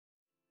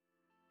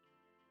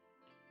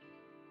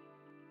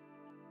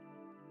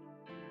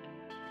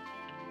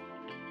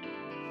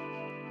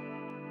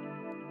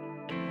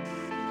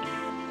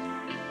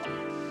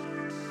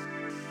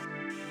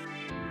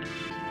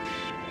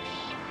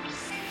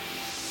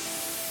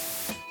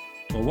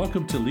Well,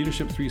 welcome to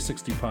Leadership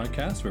 360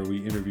 podcast, where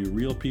we interview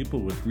real people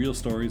with real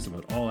stories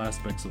about all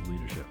aspects of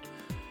leadership.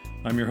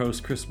 I'm your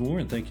host, Chris Moore,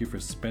 and thank you for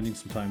spending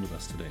some time with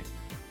us today.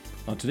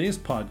 On today's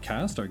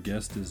podcast, our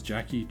guest is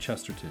Jackie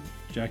Chesterton.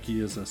 Jackie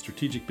is a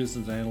strategic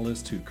business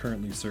analyst who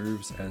currently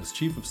serves as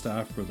Chief of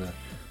Staff for the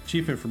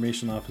Chief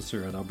Information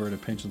Officer at Alberta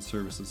Pension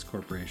Services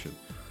Corporation.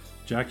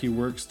 Jackie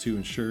works to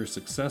ensure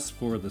success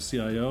for the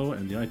CIO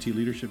and the IT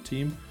leadership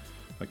team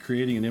by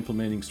creating and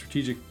implementing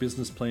strategic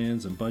business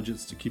plans and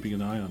budgets, to keeping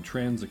an eye on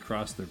trends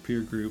across their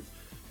peer group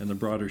and the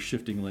broader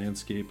shifting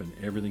landscape and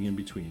everything in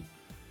between.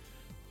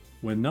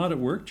 When not at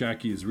work,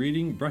 Jackie is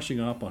reading, brushing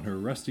up on her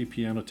rusty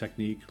piano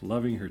technique,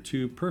 loving her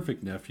two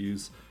perfect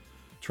nephews,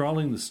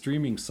 trawling the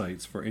streaming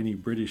sites for any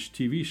British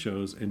TV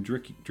shows, and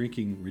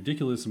drinking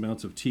ridiculous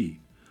amounts of tea.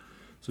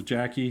 So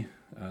Jackie,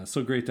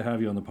 so great to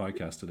have you on the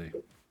podcast today.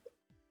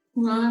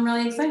 Well, I'm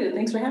really excited.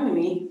 Thanks for having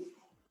me.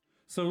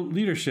 So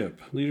leadership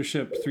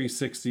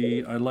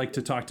 360. I like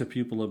to talk to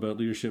people about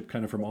leadership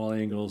kind of from all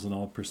angles and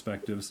all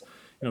perspectives,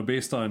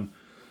 based on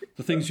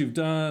the things you've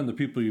done, the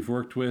people you've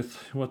worked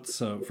with. What's,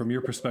 from your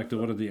perspective,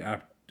 what are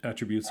the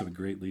attributes of a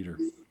great leader?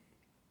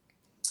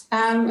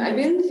 I've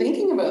been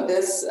thinking about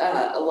this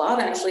a lot,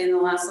 actually, in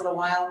the last little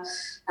while,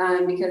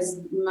 because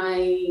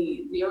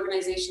the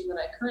organization that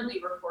I currently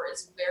work for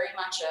is very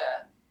much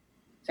a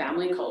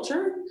family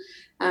culture.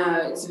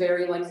 It's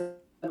very like the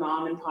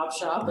mom and pop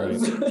shop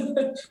of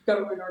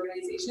government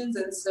organizations.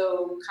 And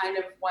so kind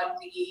of what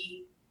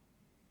the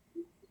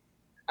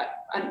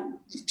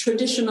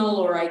traditional,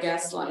 or I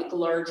guess like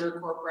larger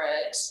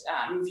corporate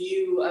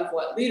view of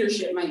what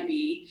leadership might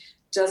be,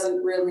 there's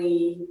not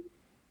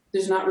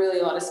really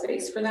a lot of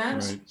space for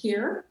that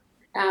here.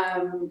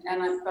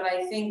 But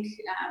I think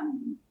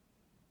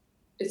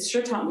it's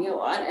sure taught me a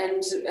lot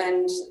and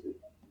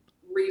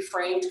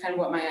reframed kind of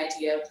what my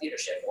idea of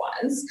leadership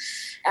was.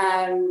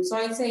 So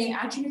I'd say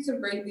attributes of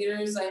great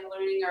leaders I'm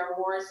learning are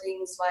more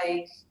things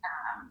like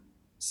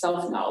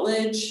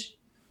self-knowledge,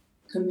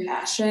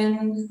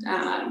 compassion.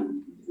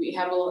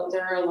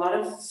 There are a lot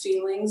of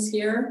feelings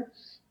here.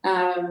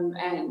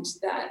 And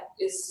that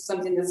is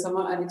something that's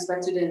somewhat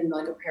unexpected in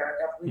like a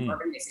para-government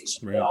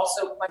organization, but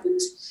also quite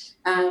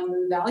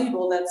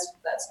valuable.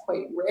 That's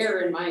quite rare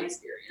in my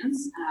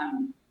experience.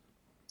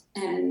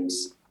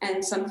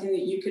 And something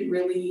that you could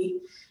really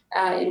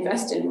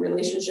invest in.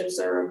 Relationships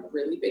are a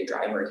really big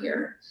driver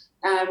here.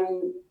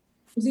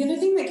 The other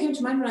thing that came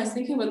to mind when I was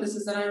thinking about this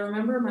is that I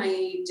remember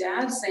my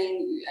dad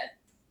saying,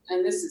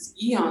 and this is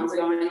eons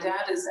ago, my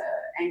dad is an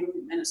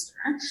Anglican minister,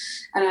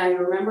 and I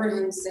remember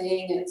him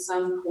saying at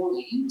some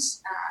point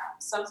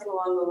something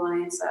along the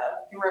lines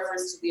of, in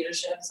reference to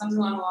leadership, something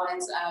along the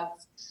lines of,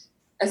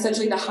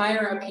 essentially, the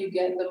higher up you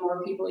get, the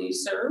more people you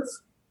serve.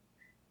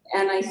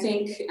 And I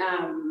think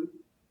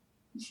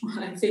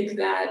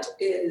that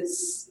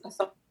is a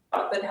thought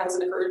that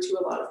hasn't occurred to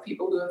a lot of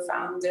people who have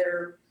found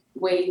their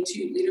way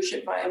to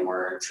leadership by a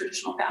more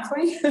traditional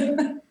pathway.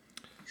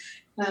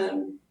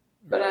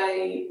 But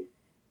I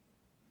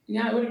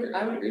would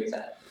agree with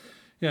that.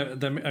 Yeah,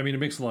 it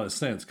makes a lot of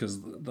sense,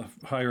 because the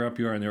higher up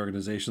you are in the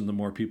organization, the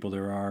more people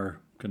there are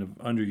kind of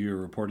under you,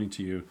 reporting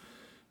to you.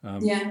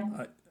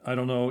 I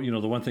don't know,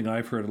 the one thing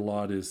I've heard a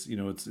lot is,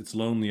 it's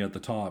lonely at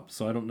the top.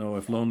 So I don't know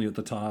if lonely at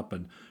the top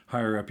and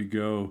higher up you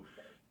go,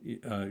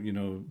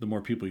 the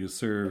more people you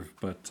serve,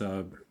 but,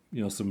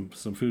 some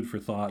food for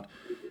thought.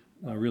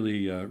 I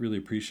really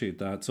appreciate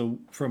that. So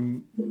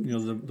from,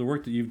 the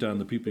work that you've done,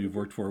 the people you've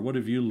worked for, what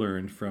have you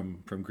learned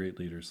from great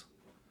leaders?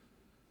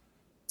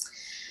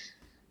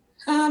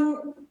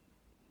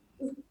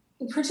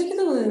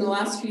 Particularly in the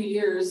last few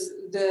years,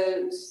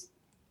 the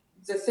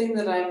thing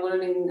that I'm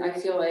learning, I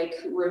feel like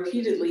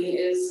repeatedly,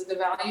 is the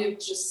value of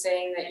just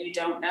saying that you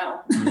don't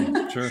know.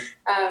 Sure.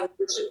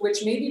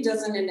 Which maybe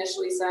doesn't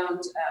initially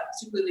sound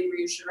particularly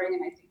reassuring,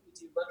 and I think we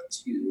do look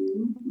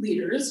to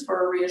leaders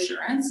for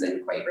reassurance,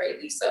 and quite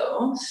rightly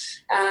so.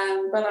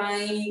 But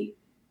I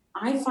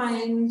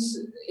find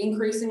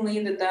increasingly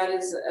that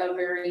is a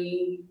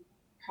very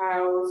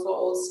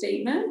powerful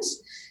statement.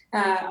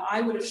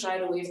 I would have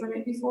shied away from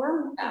it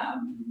before,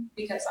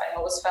 because I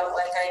always felt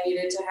like I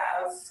needed to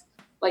have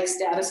like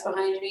status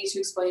behind me to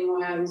explain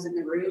why I was in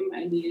the room.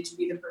 I needed to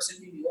be the person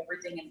who knew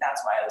everything, and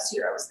that's why I was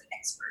here. I was the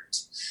expert.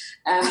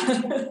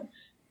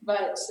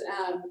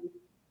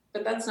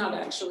 But that's not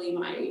actually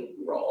my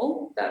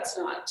role. That's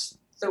not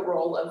the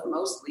role of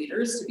most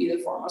leaders, to be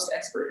the foremost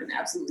expert in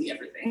absolutely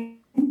everything.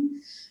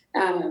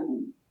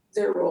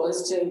 Their role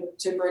is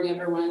to bring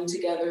everyone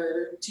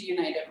together, to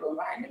unite everyone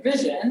behind a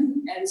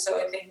vision. And so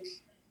I think,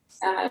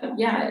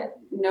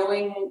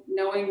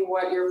 knowing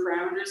what your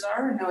parameters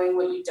are, knowing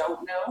what you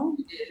don't know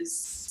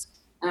is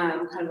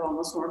kind of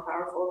almost more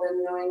powerful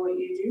than knowing what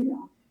you do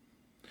know.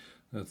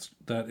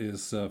 That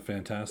is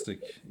fantastic,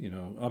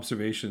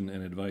 observation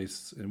and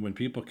advice. And when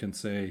people can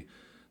say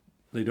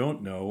they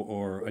don't know,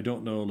 or I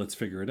don't know, let's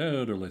figure it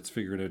out, or let's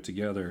figure it out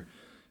together.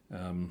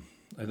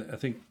 I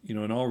think,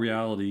 in all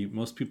reality,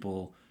 most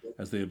people,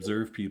 as they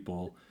observe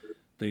people,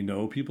 they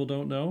know people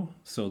don't know.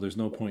 So there's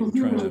no point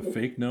in trying to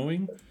fake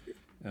knowing.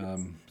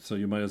 So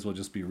you might as well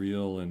just be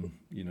real and,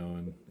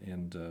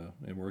 and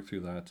work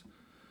through that.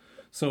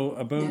 So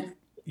about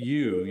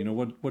you,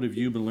 what have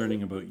you been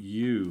learning about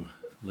you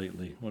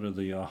lately? What are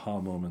the aha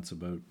moments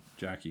about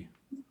Jackie?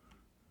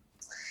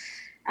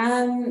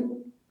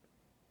 The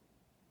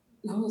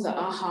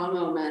aha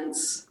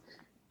moments.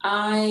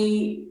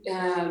 I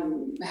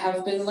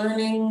have been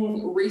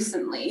learning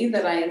recently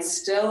that I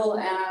still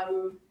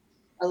am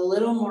a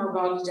little more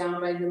bogged down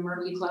by the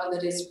murky cloud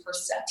that is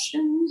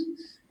perception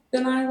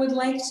than I would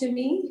like to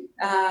be.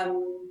 I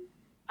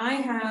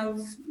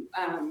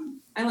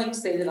like to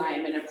say that I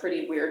am in a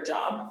pretty weird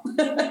job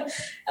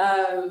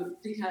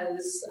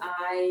because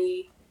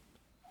I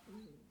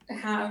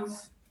have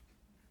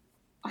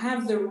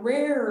the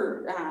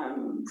rare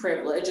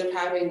privilege of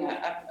having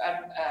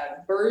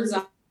a bird's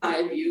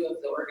eye view of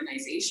the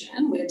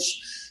organization,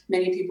 which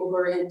many people who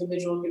are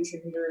individual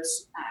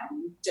contributors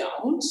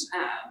don't.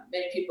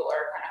 Many people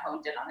are kind of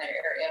honed in on their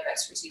area of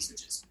expertise,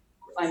 which is,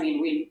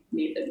 we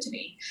need them to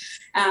be.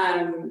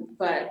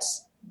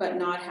 But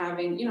not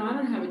having, I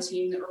don't have a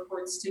team that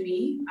reports to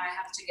me. I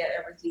have to get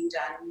everything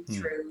done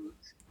through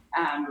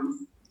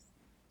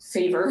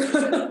favor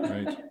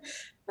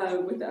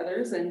with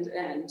others, and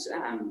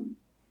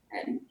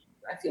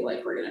I feel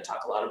like we're going to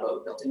talk a lot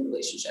about building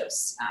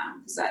relationships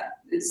because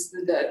that is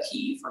the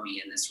key for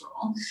me in this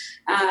role.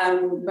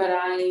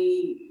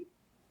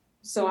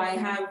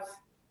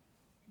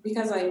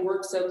 Because I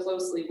work so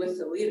closely with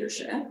the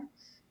leadership,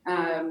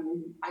 I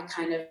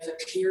kind of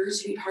appear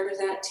to be part of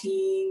that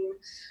team,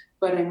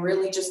 but I'm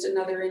really just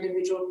another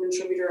individual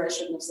contributor. I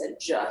shouldn't have said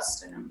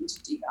just, I don't mean to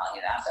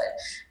devalue that,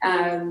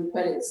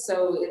 but it's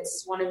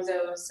one of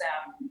those.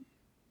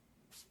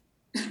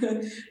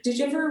 Did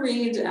you ever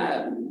read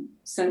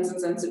Sense and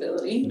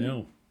Sensibility?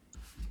 No.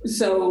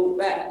 So,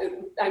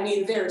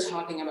 they're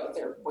talking about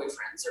their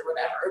boyfriends or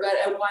whatever. But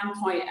at one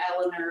point,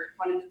 Eleanor,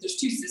 there's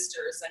two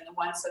sisters, and the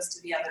one says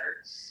to the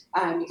other,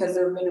 because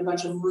there have been a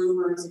bunch of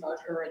rumors about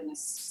her and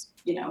this,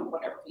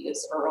 whatever he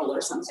is, Earl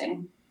or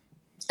something.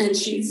 And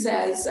she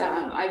says,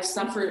 I've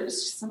suffered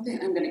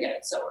something, I'm going to get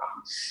it so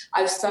wrong.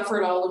 I've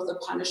suffered all of the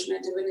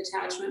punishment of an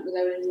attachment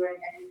without enjoying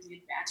any of the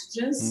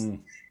advantages.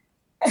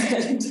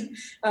 And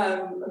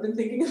I've been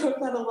thinking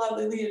about that a lot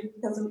lately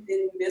because in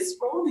this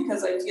role,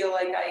 because I feel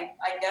like I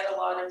get a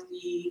lot of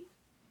the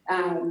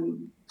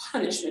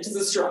punishment is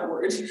a strong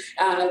word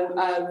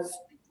of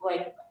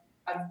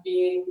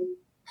being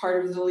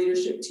part of the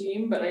leadership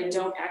team, but I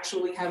don't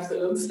actually have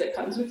the oomph that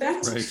comes with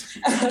that. Right.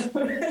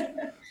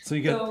 So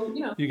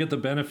you get the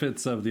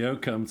benefits of the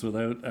outcomes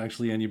without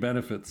actually any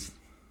benefits.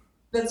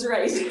 That's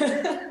right.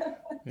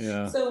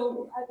 Yeah.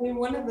 So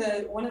one of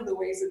the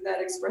ways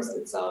that expressed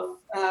itself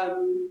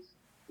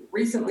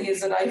recently is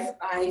that I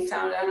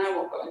found, and I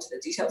won't go into the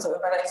details of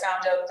it, but I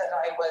found out that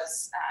I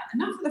was,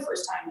 and not for the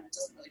first time, and it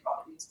doesn't really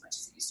bother me as much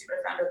as it used to, but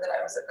I found out that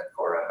I was at the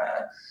core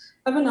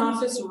of an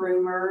office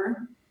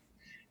rumor.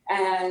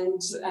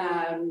 And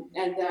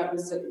that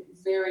was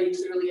very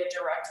clearly a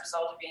direct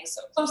result of being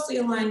so closely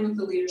aligned with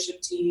the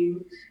leadership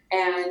team.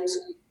 And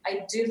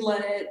I did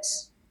let it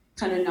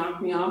kind of knock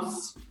me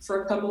off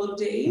for a couple of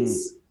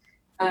days,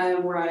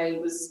 where I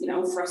was,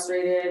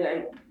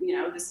 frustrated.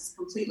 This is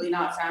completely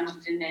not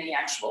founded in any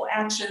actual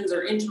actions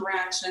or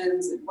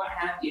interactions and what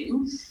have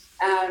you.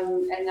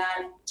 And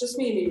that just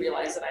made me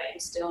realize that I am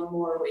still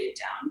more weighed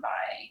down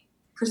by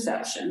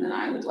perception than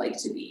I would like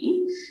to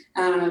be,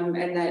 and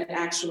that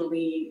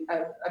actually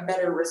a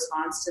better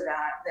response to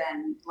that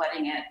than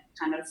letting it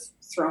kind of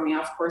throw me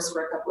off course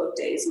for a couple of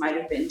days might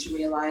have been to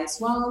realize,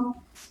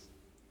 well,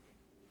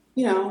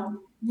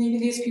 maybe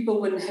these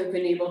people wouldn't have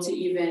been able to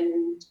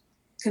even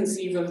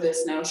conceive of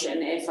this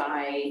notion if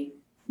I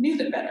knew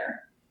them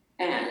better.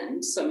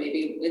 And so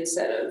maybe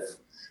instead of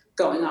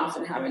going off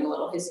and having a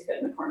little hissy fit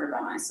in the corner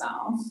by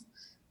myself,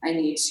 I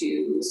need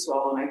to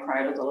swallow my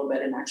pride a little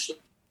bit and actually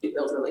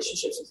build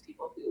relationships with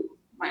people who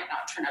might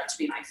not turn out to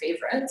be my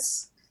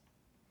favorites,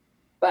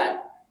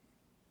 but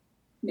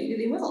maybe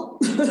they will.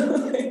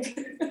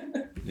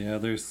 Yeah,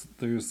 there's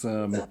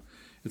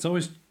it's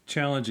always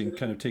challenging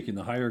kind of taking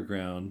the higher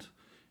ground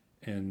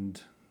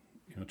and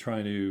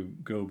trying to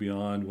go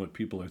beyond what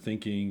people are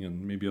thinking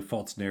and maybe a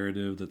false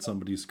narrative that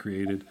somebody's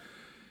created.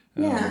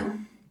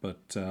 And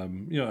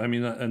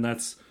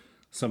that's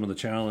some of the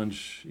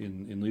challenge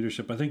in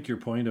leadership. I think your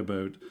point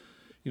about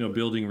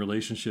building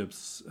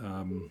relationships,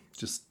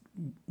 just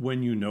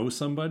when you know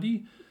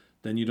somebody,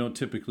 then you don't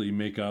typically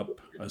make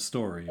up a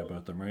story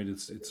about them, right?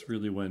 It's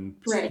really when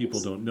people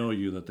don't know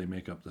you that they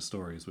make up the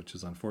stories, which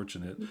is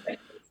unfortunate. Right.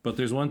 But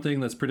there's one thing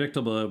that's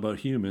predictable about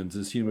humans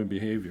is human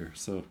behavior.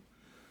 So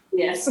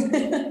yes,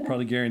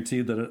 probably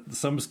guaranteed that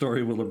some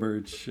story will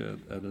emerge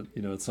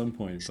at some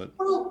point. But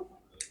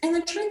and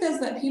the truth is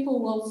that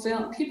people will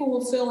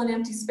fill an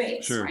empty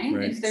space, sure, right?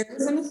 If there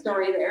isn't a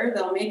story there,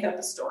 they'll make up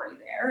a story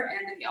there,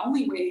 and the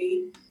only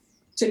way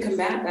to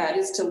combat that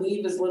is to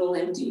leave as little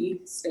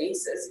empty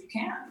space as you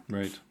can.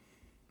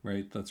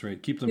 Right. That's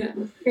right. Keep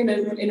them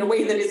in a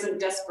way that isn't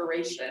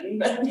desperation.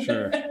 But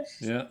sure.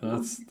 Yeah,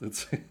 that's.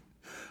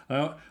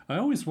 I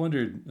always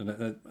wondered,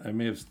 and I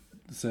may have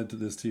said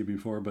this to you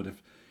before, but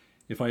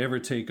if I ever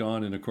take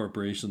on in a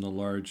corporation a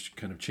large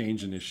kind of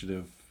change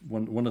initiative,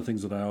 one of the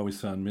things that I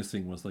always found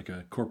missing was like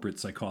a corporate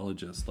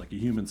psychologist, like a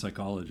human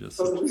psychologist.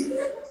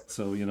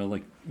 So,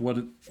 like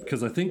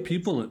because I think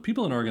people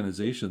in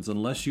organizations,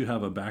 unless you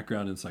have a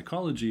background in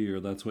psychology or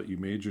that's what you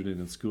majored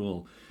in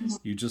school,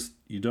 you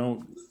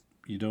don't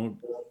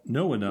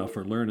know enough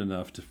or learn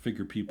enough to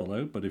figure people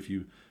out. But if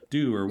you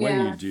do, or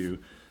when you do,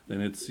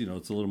 then it's a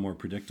little more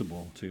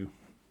predictable too.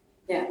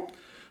 Yeah.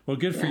 Well,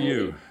 good for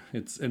you.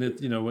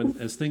 When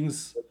as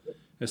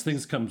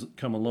things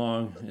come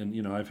along,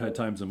 and I've had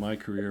times in my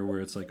career where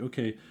it's like,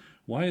 okay,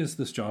 why is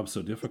this job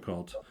so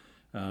difficult?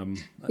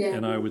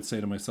 And I would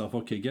say to myself,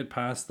 okay, get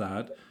past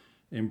that,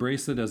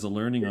 embrace it as a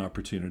learning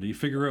opportunity,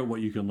 figure out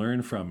what you can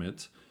learn from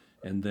it,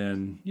 and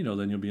then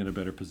you'll be in a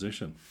better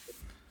position.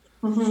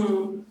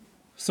 Mm-hmm.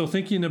 So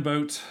thinking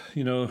about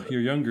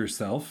your younger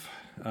self,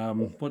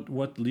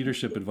 what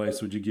leadership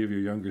advice would you give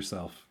your younger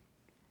self?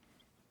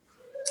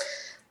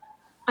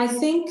 I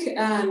think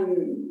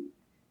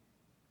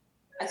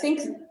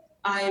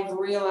I've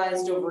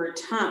realized over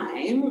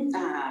time,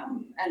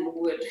 and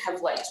would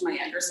have liked my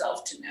younger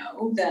self to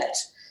know, that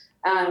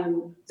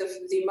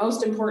the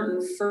most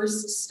important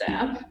first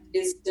step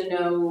is to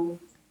know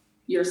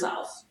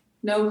yourself,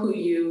 know who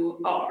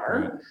you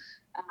are,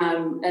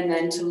 and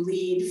then to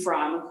lead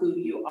from who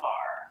you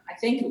are. I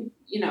think,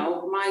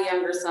 my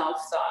younger self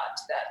thought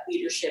that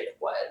leadership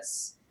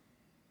was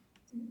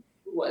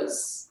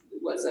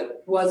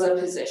a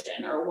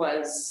position, or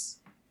was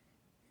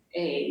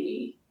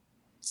a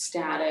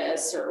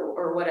status,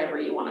 or whatever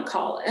you want to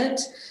call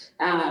it,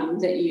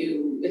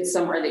 it's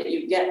somewhere that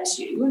you get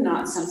to,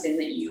 not something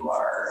that you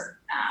are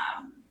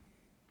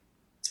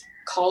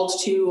called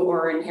to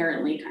or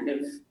inherently kind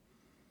of,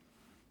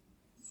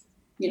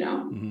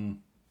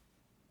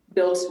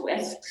 built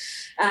with.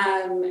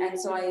 And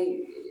so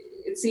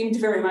it seemed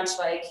very much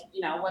like,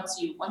 once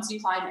you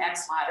climb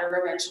X ladder,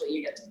 eventually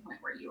you get to the point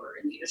where you are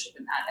in leadership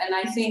in that. And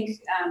I think,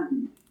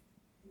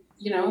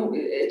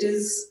 it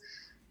is,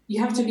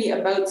 you have to be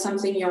about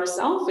something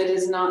yourself. It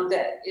is not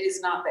the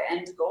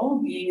end goal.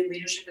 Being in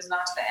leadership is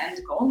not the end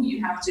goal.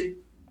 You have to,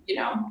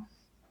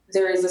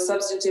 there is a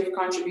substantive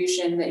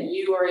contribution that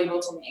you are able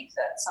to make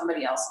that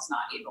somebody else is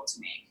not able to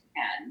make.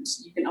 And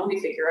you can only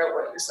figure out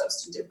what your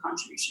substantive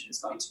contribution is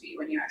going to be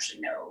when you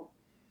actually know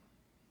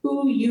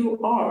who you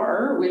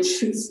are,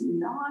 which is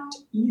not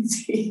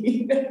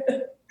easy.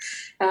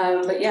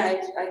 But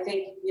yeah, I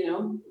think,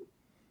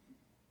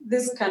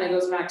 this kind of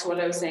goes back to what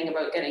I was saying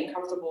about getting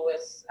comfortable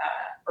with,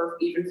 or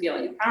even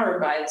feeling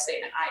empowered by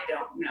saying, I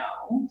don't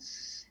know.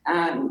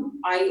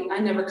 I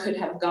never could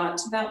have got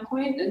to that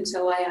point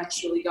until I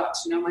actually got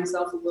to know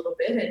myself a little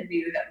bit and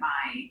knew that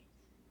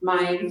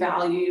my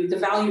value, the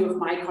value of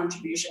my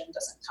contribution,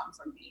 doesn't come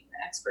from being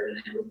the expert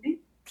in everything.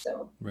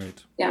 So,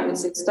 right. Yeah, I would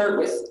say start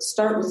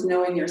with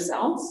knowing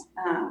yourself,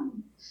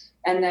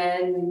 and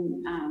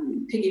then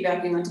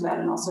piggybacking onto that,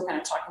 and also kind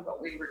of talking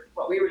about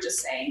what we were just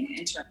saying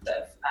in terms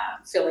of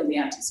filling the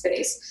empty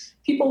space.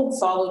 People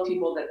follow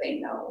people that they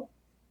know.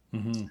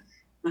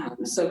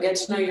 Mm-hmm. So get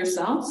to know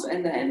yourself,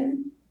 and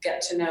then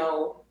get to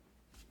know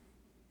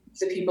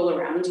the people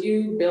around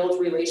you. Build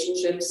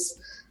relationships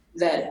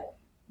that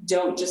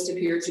don't just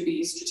appear to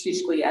be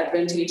strategically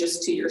advantageous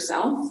to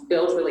yourself.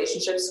 Build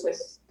relationships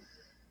with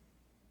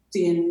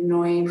the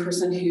annoying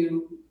person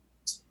who,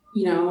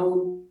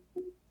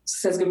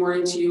 says good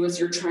morning to you as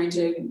you're trying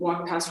to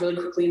walk past really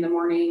quickly in the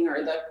morning,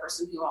 or the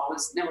person who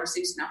always never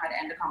seems to know how to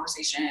end a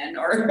conversation,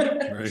 or,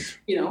 right.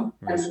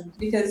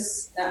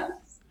 Because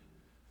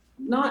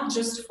not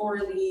just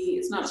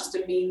it's not just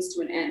a means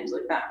to an end.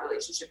 Like, that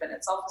relationship in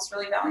itself is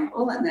really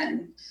valuable. And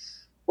then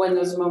when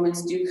those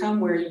moments do come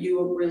where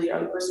you really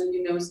are the person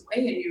who knows the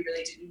way, and you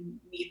really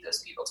didn't need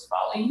those people to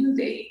follow you,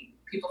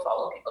 people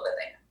follow people that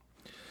they know.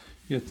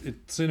 Yeah,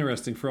 it's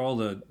interesting for all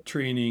the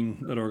training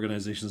that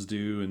organizations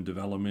do, and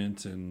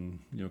development, and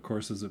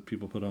courses that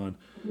people put on.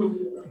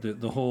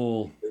 The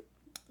whole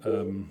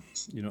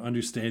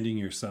understanding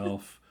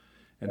yourself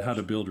and how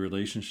to build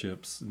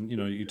relationships. And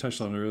you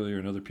touched on it earlier,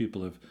 and other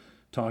people have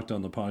talked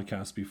on the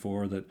podcast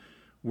before, that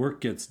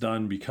work gets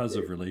done because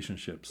of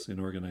relationships in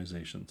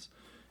organizations,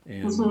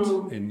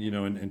 and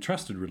and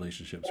trusted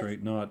relationships,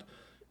 right? Not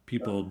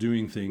people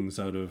doing things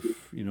out of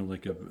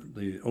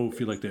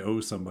feel like they owe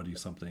somebody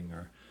something,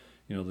 or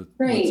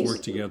right. Let's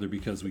work together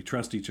because we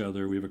trust each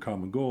other, we have a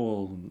common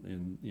goal,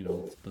 and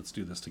let's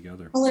do this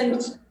together. Well,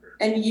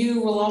 and you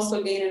will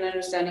also gain an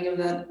understanding of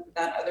that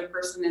other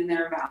person and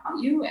their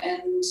value,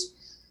 and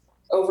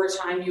over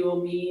time you will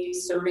be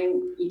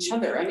serving each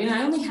other. I mean,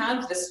 I only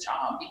have this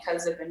job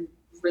because of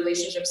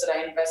relationships that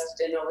I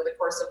invested in over the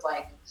course of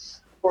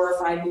 4 or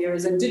 5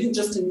 years, and didn't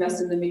just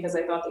invest in them because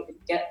I thought they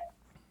could get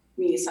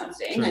me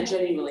something. Sure. I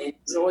genuinely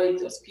enjoyed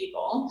those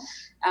people,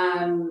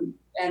 and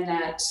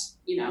that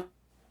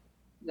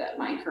that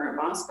my current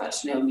boss got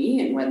to know me,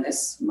 and when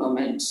this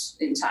moment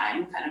in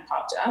time kind of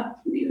popped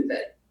up, knew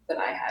that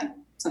I had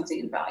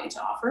something of value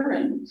to offer,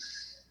 and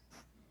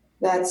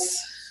that's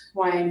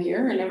why I'm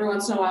here. And every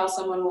once in a while,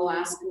 someone will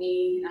ask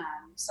me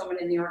someone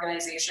in the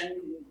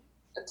organization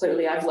who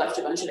clearly I've left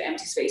a bunch of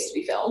empty space to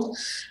be filled,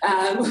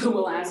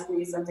 will ask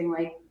me something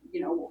like,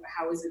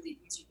 how is it that you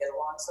two get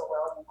along so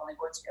well and you've only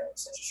worked together for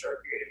such a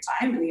short period of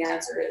time? And the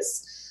answer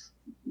is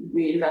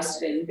we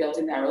invested in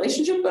building that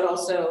relationship, but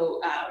also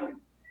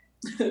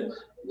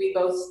we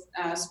both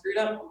screwed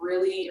up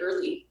really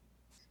early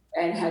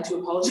and had to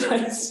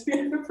apologize to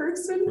the other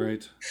person,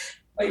 right?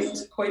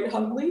 Quite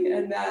humbly,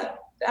 and that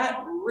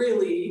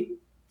really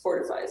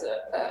fortifies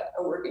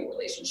a working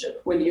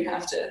relationship when you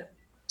have to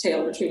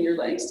tail between your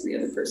legs to the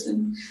other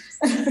person.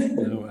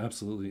 No,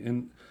 absolutely.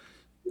 And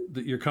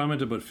your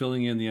comment about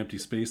filling in the empty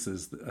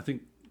spaces, I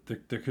think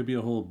there could be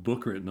a whole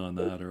book written on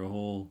that, or a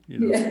whole,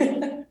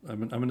 Yeah.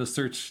 I'm going to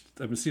search,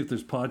 I'm going to see if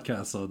there's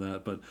podcasts on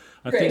that, but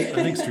I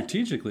think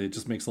strategically it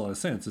just makes a lot of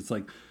sense. It's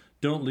like,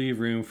 don't leave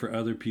room for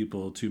other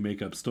people to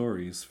make up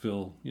stories.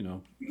 Fill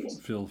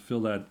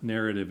that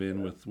narrative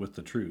in with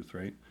the truth,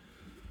 right?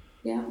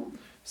 Yeah.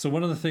 So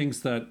one of the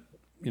things that,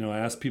 I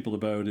ask people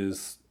about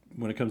is,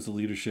 when it comes to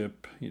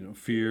leadership,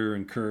 fear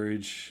and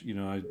courage,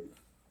 I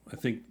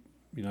think,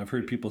 I've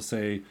heard people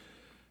say,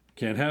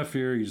 can't have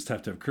fear, you just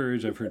have to have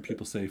courage. I've heard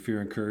people say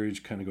fear and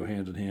courage kind of go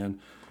hand in hand.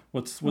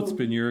 What's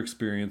been your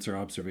experience or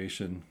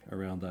observation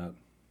around that?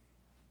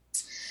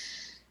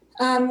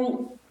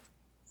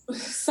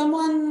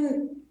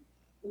 Someone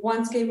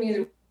once gave me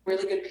a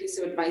really good piece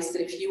of advice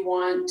that if you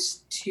want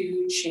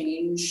to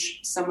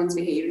change someone's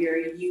behavior,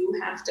 you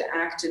have to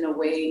act in a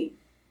way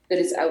that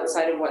is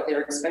outside of what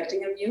they're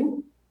expecting of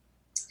you.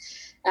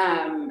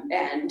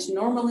 And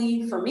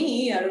normally for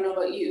me, I don't know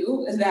about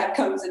you, that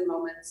comes in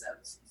moments of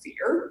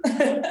fear.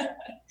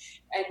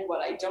 And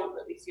what I don't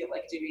really feel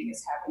like doing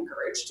is having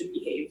courage to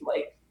behave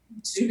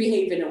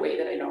in a way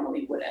that I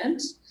normally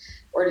wouldn't,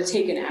 or to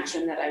take an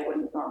action that I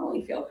wouldn't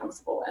normally feel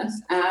comfortable with.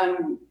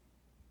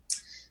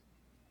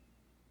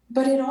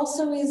 But it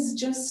also is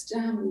just,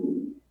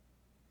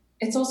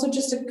 it's also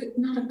just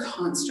not a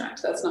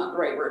construct. That's not the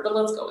right word, but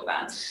let's go with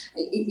that.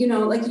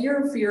 Like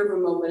your fear of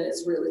a moment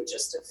is really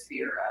just a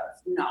fear of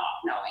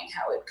not knowing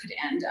how it could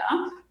end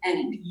up.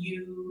 And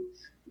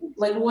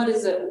what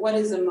is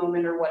a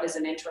moment or what is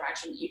an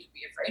interaction that you could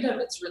be afraid of?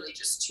 It's really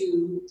just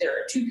there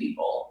are two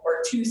people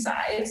or two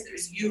sides.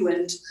 There's you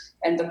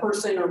and the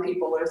person or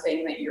people or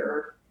thing that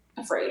you're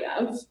afraid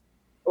of,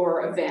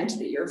 or event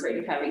that you're afraid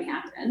of having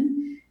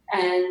happen.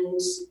 And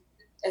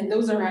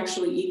those are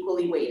actually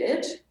equally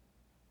weighted.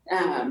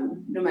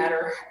 No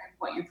matter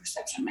what your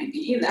perception might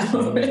be in that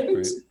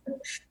moment,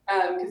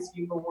 because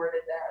you've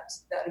awarded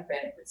that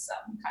event with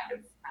some kind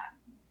of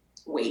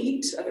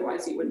weight.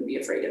 Otherwise, you wouldn't be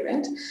afraid of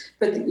it.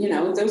 But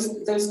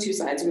those two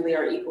sides really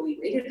are equally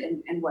weighted,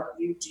 and what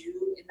you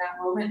do in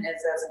that moment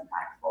is as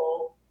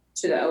impactful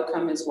to the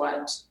outcome as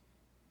what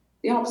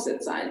the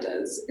opposite side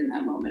does in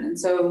that moment. And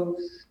so,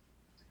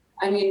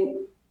 I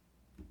mean,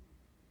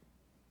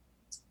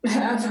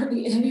 have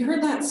you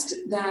heard that?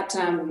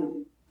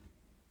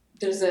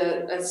 There's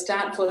a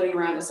stat floating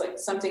around. It's like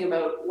something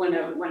about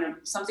when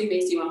something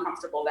makes you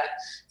uncomfortable, that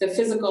the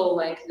physical,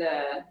 like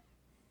the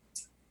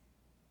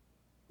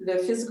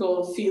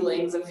physical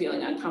feelings of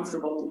feeling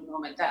uncomfortable in the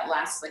moment, that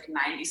lasts like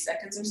 90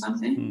 seconds or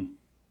something.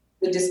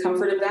 The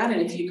discomfort of that.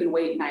 And if you can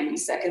wait 90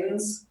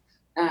 seconds,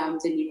 then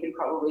you can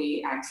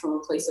probably act from a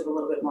place of a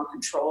little bit more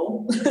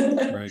control.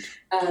 Right.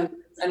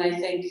 And I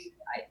think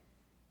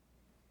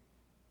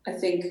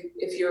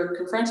if you're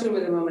confronted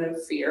with a moment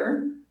of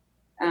fear,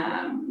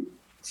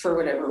 for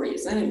whatever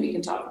reason, and we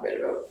can talk a bit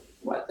about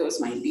what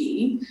those might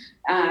be,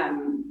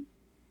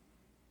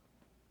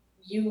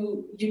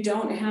 you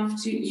don't have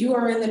to, you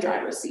are in the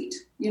driver's seat.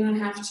 You don't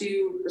have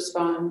to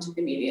respond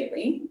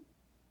immediately.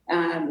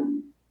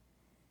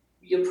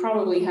 You'll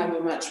probably have a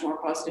much more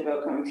positive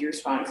outcome if you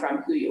respond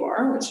from who you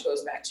are, which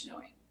goes back to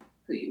knowing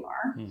who you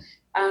are.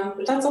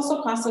 But that's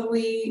also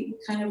possibly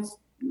kind of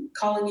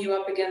calling you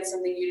up against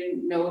something you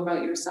didn't know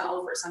about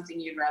yourself, or something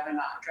you'd rather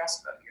not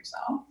address about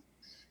yourself.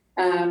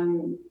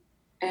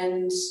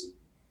 And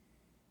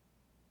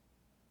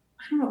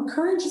I don't know,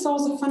 courage is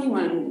always a funny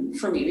one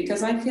for me,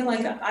 because I feel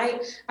like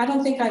I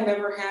don't think I've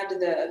ever had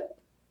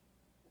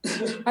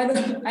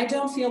I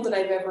don't feel that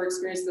I've ever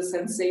experienced the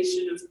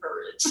sensation of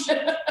courage.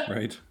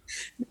 Right.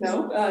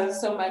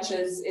 So much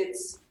as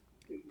it's,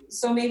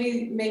 so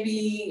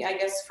maybe I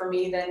guess for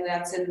me then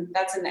that's in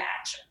the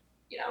action.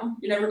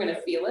 You're never going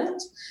to feel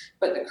it,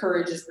 but the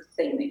courage is the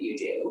thing that you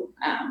do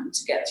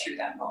to get through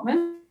that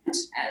moment.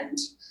 And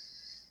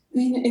I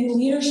mean, in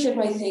leadership,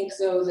 I think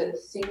though that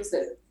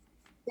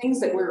things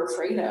that we're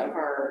afraid of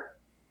are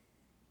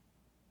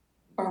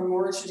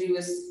more to do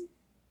with,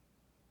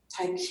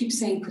 I keep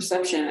saying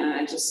perception, and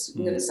I'm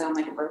going to sound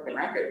like a broken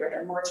record, but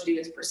are more to do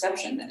with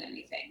perception than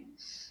anything.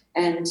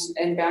 And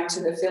back to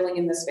the filling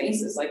in the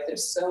spaces, like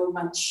there's so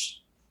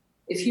much,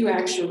 if you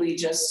actually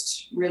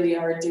just really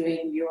are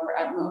doing your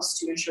utmost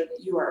to ensure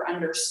that you are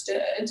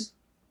understood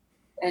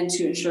and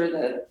to ensure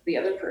that the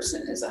other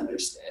person is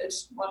understood,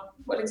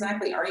 what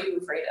exactly are you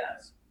afraid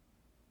of?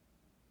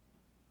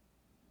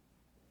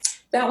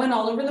 That went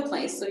all over the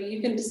place, so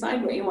you can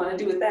decide what you want to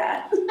do with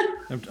that.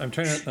 I'm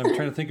trying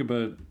to think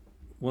about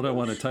what I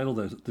want to title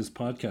this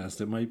podcast.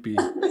 It might be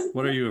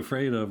 "What Are You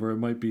Afraid Of," or it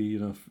might be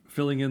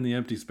filling in the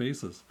empty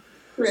spaces.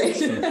 Right.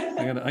 So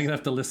I'm gonna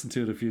have to listen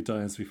to it a few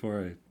times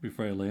before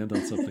I land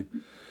on something.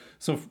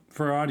 So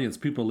for our audience,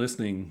 people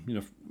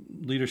listening,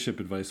 leadership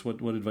advice.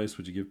 What advice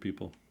would you give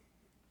people?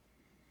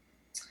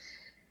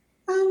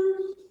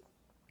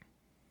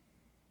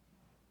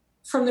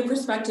 From the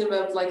perspective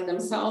of like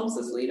themselves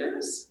as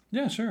leaders.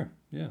 Yeah, sure.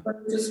 Yeah.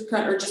 Or just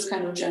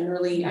kind of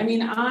generally. I mean,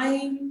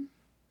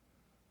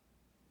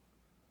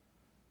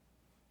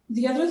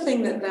 the other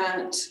thing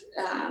that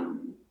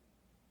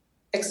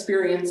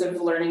experience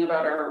of learning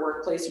about our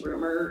workplace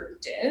rumor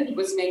did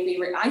was make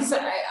me. I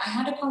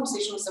had a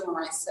conversation with someone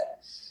where I said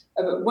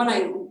about when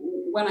I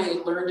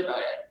learned about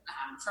it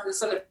from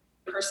this other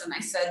person. I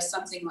said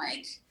something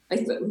like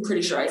I'm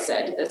pretty sure I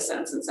said the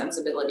Sense and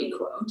Sensibility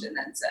quote, and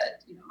then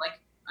said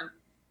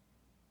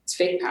it's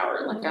fake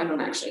power. Like I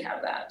don't actually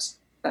have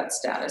that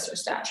status or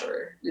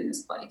stature in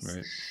this place.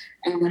 Right.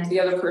 And like the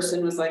other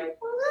person was like,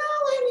 well,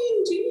 I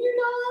mean, do you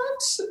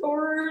not?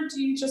 Or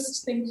do you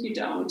just think you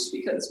don't?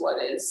 Because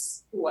what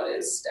is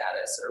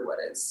status or what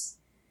is,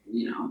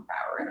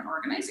 power in an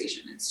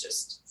organization?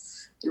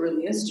 It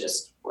really is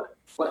just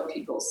what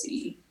people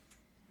see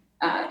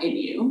in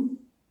you.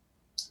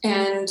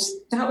 And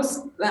that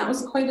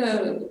was quite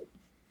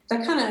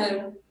that kind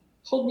of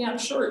pulled me up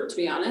short, to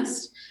be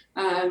honest,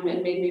 and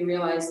made me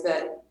realize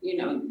that,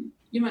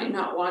 you might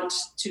not want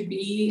to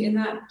be in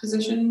that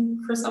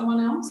position for someone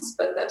else,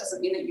 but that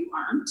doesn't mean that you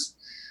aren't.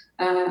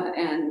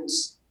 And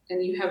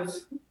you have,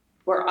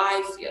 where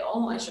I feel,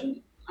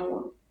 I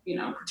won't,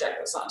 project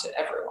this onto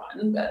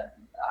everyone, but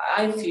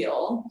I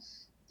feel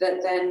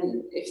that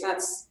then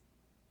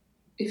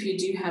if you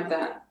do have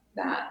that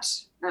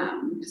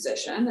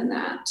position and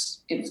that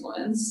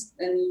influence,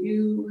 then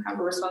you have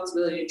a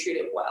responsibility to treat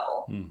it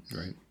well.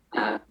 Right.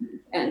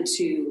 And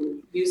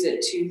to use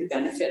it to the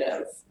benefit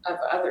of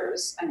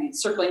others. I mean,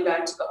 circling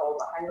back to the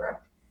higher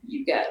up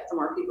you get, the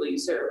more people you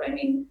serve. I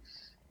mean,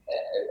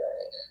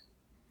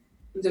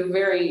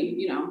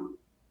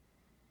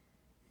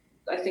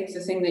 I think the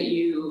thing that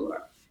you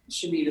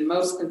should be the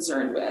most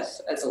concerned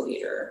with as a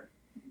leader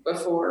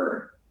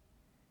before,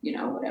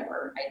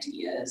 whatever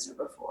ideas or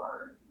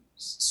before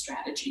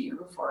strategy or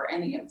before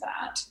any of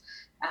that,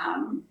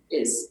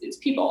 is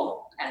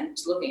people and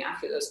looking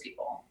after those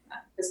people,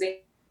 because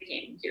they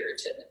came here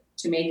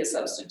to make a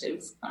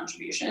substantive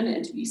contribution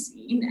and to be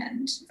seen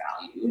and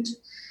valued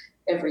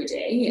every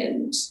day.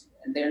 And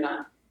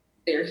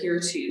they're here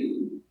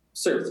to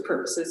serve the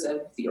purposes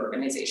of the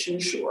organization,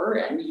 sure,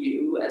 and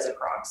you as a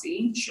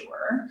proxy,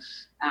 sure.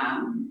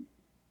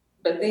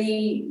 But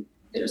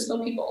they're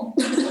still people.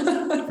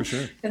 For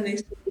sure. And they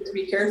still need to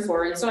be cared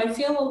for. And so I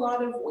feel a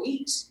lot of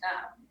weight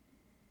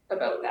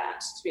about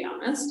that, to be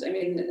honest. I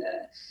mean,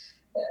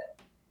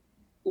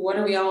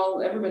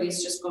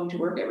 everybody's just going to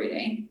work every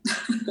day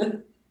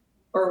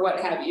or what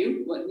have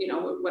you,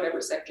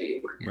 whatever sector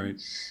you work in,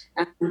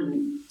 right.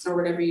 Or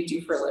whatever you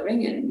do for a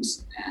living.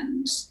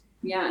 And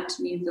yeah,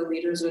 to me, the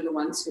leaders are the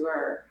ones who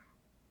are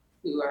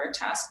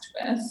tasked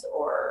with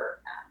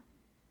or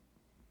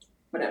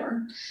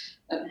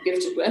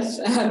gifted with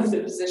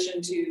the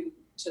position to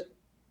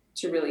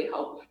really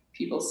help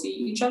people see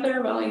each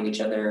other, value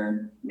each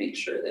other, make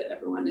sure that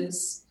everyone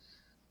is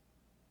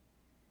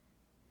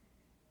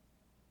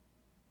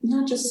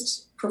not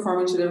just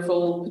performing to their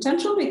full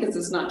potential, because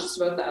it's not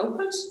just about the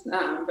output,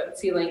 but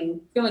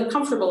feeling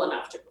comfortable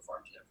enough to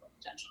perform to their full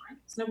potential, right?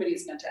 Because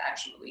nobody's going to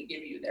actually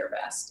give you their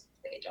best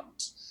if they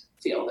don't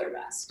feel their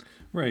best.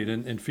 Right,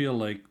 and feel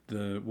like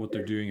what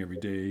they're doing every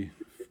day,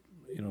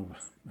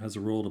 has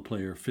a role to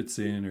play or fits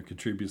in or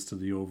contributes to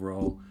the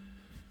overall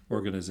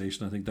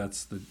organization. I think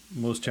that's the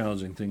most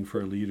challenging thing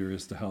for a leader,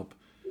 is to help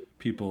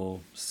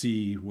people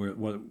see where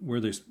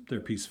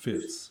their piece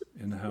fits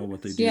and how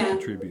what they do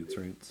contributes,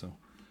 right? So.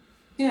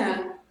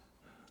 Yeah.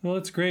 Well,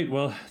 that's great.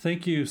 Well,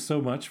 thank you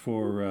so much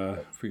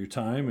for your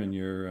time and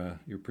your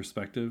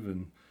perspective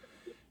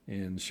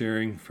and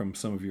sharing from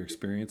some of your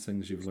experience,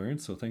 things you've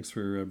learned. So thanks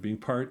for being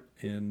part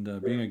and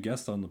being a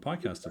guest on the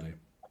podcast today.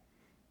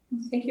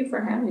 Thank you for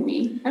having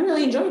me. I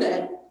really enjoyed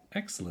it.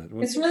 Excellent.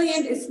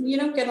 It's you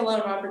don't get a lot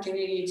of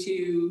opportunity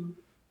to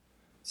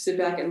sit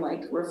back and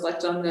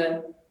reflect on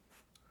the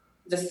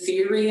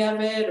theory of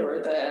it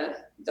or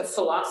the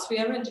philosophy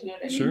of it. Do you know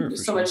what I mean? Sure.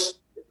 There's so much.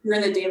 You're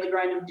in the daily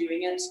grind of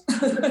doing it.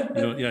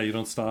 You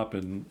don't stop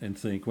and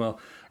think. Well,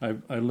 I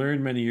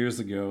learned many years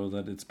ago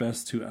that it's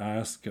best to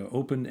ask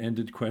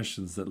open-ended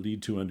questions that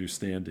lead to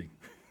understanding.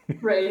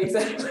 Right,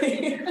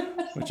 exactly.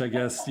 Which I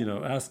guess,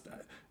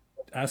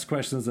 ask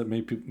questions that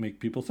make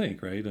people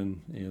think, right?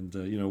 And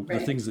right.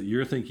 The things that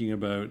you're thinking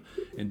about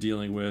and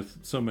dealing with,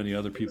 so many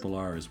other people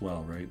are as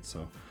well, right?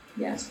 So.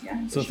 Yes,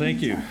 yeah. So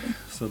thank you.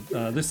 So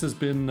this has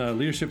been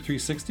Leadership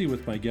 360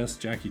 with my guest,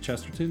 Jackie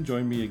Chesterton.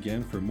 Join me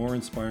again for more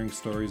inspiring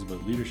stories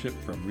about leadership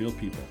from real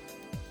people.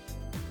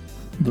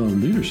 The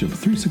Leadership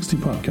 360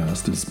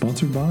 podcast is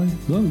sponsored by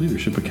The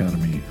Leadership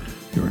Academy,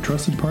 your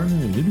trusted partner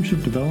in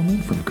leadership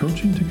development, from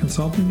coaching to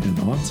consulting and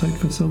on-site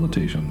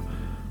facilitation.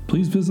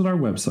 please visit our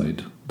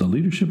website,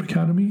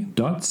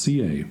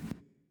 theleadershipacademy.ca.